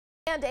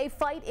And a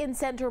fight in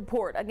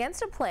Centerport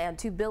against a plan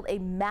to build a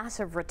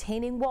massive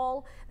retaining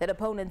wall that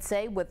opponents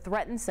say would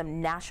threaten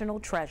some national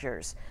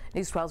treasures.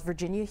 News 12's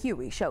Virginia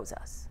Huey shows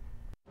us.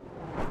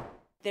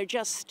 They're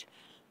just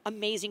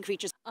amazing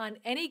creatures. On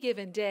any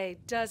given day,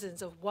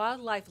 dozens of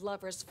wildlife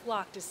lovers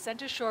flock to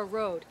Center Shore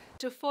Road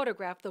to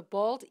photograph the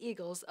bald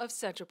eagles of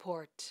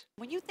Centerport.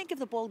 When you think of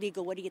the bald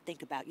eagle, what do you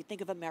think about? You think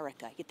of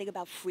America. You think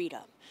about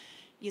freedom.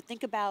 You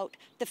think about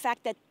the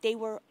fact that they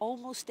were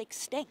almost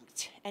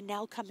extinct and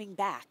now coming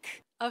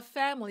back. A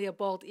family of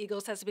bald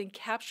eagles has been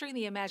capturing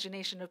the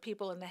imagination of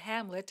people in the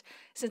hamlet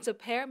since a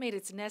pair made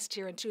its nest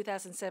here in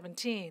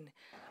 2017.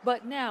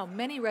 But now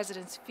many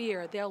residents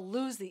fear they'll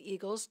lose the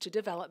eagles to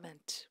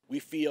development. We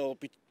feel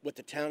what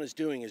the town is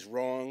doing is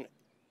wrong,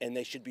 and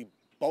they should be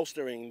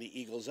bolstering the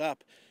eagles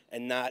up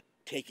and not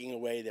taking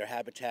away their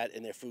habitat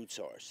and their food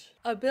source.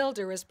 A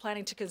builder is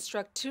planning to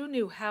construct 2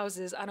 new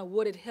houses on a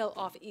wooded hill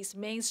off East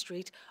Main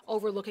Street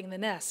overlooking the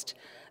nest.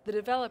 The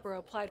developer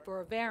applied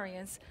for a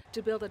variance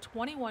to build a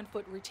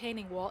 21-foot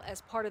retaining wall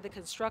as part of the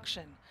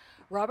construction.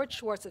 Robert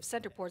Schwartz of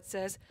Centerport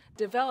says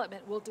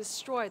development will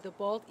destroy the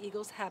bald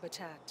eagle's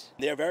habitat.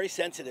 They're very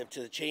sensitive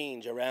to the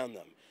change around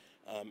them.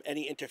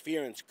 Any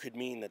interference could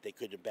mean that they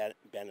could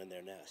abandon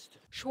their nest.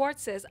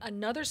 Schwartz says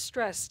another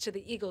stress to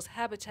the eagle's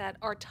habitat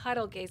are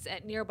tidal gates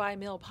at nearby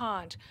Mill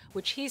Pond,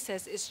 which he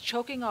says is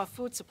choking off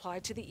food supply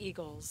to the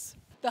eagles.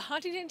 The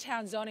Huntington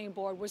Town Zoning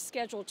Board was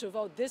scheduled to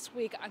vote this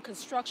week on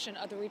construction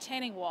of the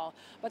retaining wall,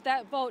 but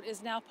that vote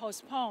is now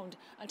postponed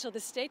until the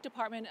State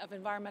Department of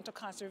Environmental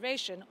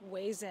Conservation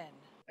weighs in.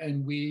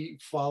 And we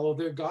follow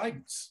their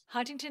guidance.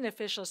 Huntington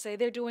officials say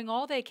they're doing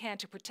all they can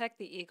to protect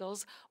the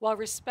eagles while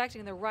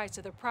respecting the rights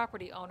of the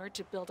property owner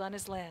to build on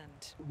his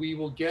land. We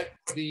will get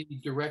the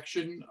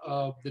direction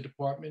of the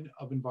Department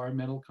of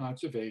Environmental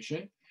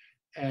Conservation,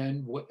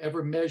 and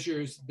whatever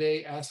measures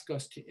they ask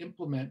us to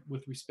implement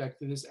with respect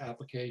to this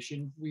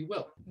application, we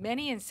will.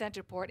 Many in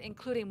Centerport,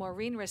 including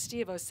Maureen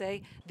Restivo,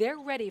 say they're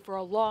ready for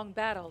a long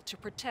battle to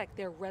protect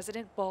their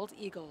resident bald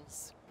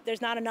eagles.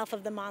 There's not enough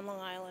of them on Long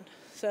Island,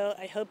 so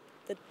I hope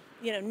that,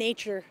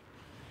 nature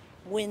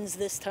wins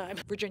this time.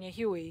 Virginia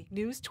Huey,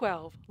 News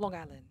 12, Long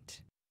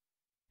Island.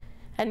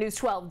 And News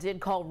 12 did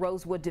call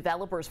Rosewood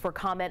developers for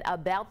comment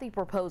about the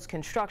proposed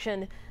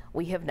construction.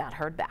 We have not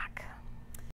heard back.